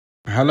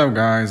Hello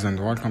guys and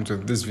welcome to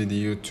this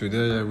video.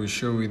 Today I will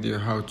show with you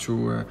how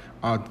to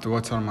add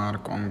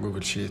watermark on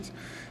Google Sheet.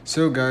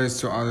 So guys,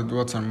 to add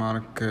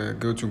watermark,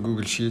 go to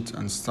Google Sheet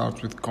and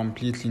start with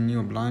completely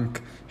new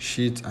blank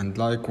sheet and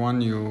like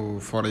one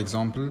you for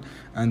example,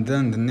 and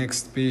then the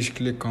next page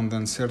click on the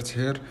insert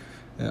here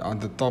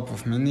at the top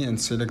of menu and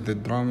select the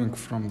drawing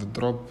from the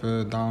drop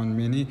down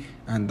menu,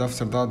 and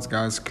after that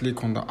guys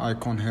click on the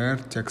icon here,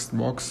 text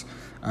box,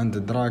 and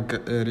the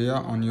drag area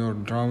on your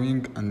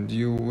drawing, and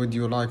would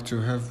you like to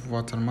have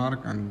watermark,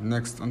 and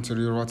next enter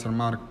your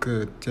watermark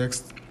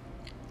text,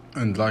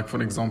 and like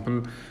for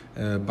example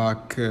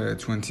back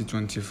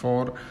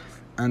 2024,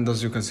 and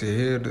as you can see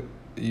here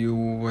you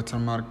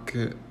watermark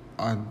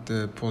at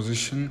the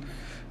position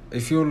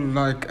if you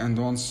like, and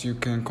once you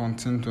can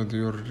content with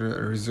your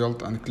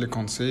result and click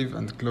on save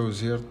and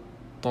close here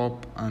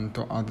top, and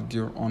to add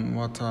your own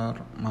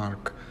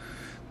watermark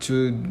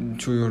to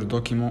your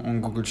document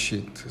on Google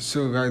Sheet.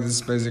 So guys, this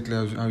is basically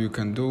how you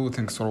can do.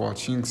 Thanks for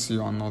watching. See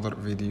you on another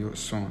video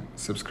soon.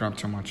 Subscribe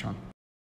to my channel.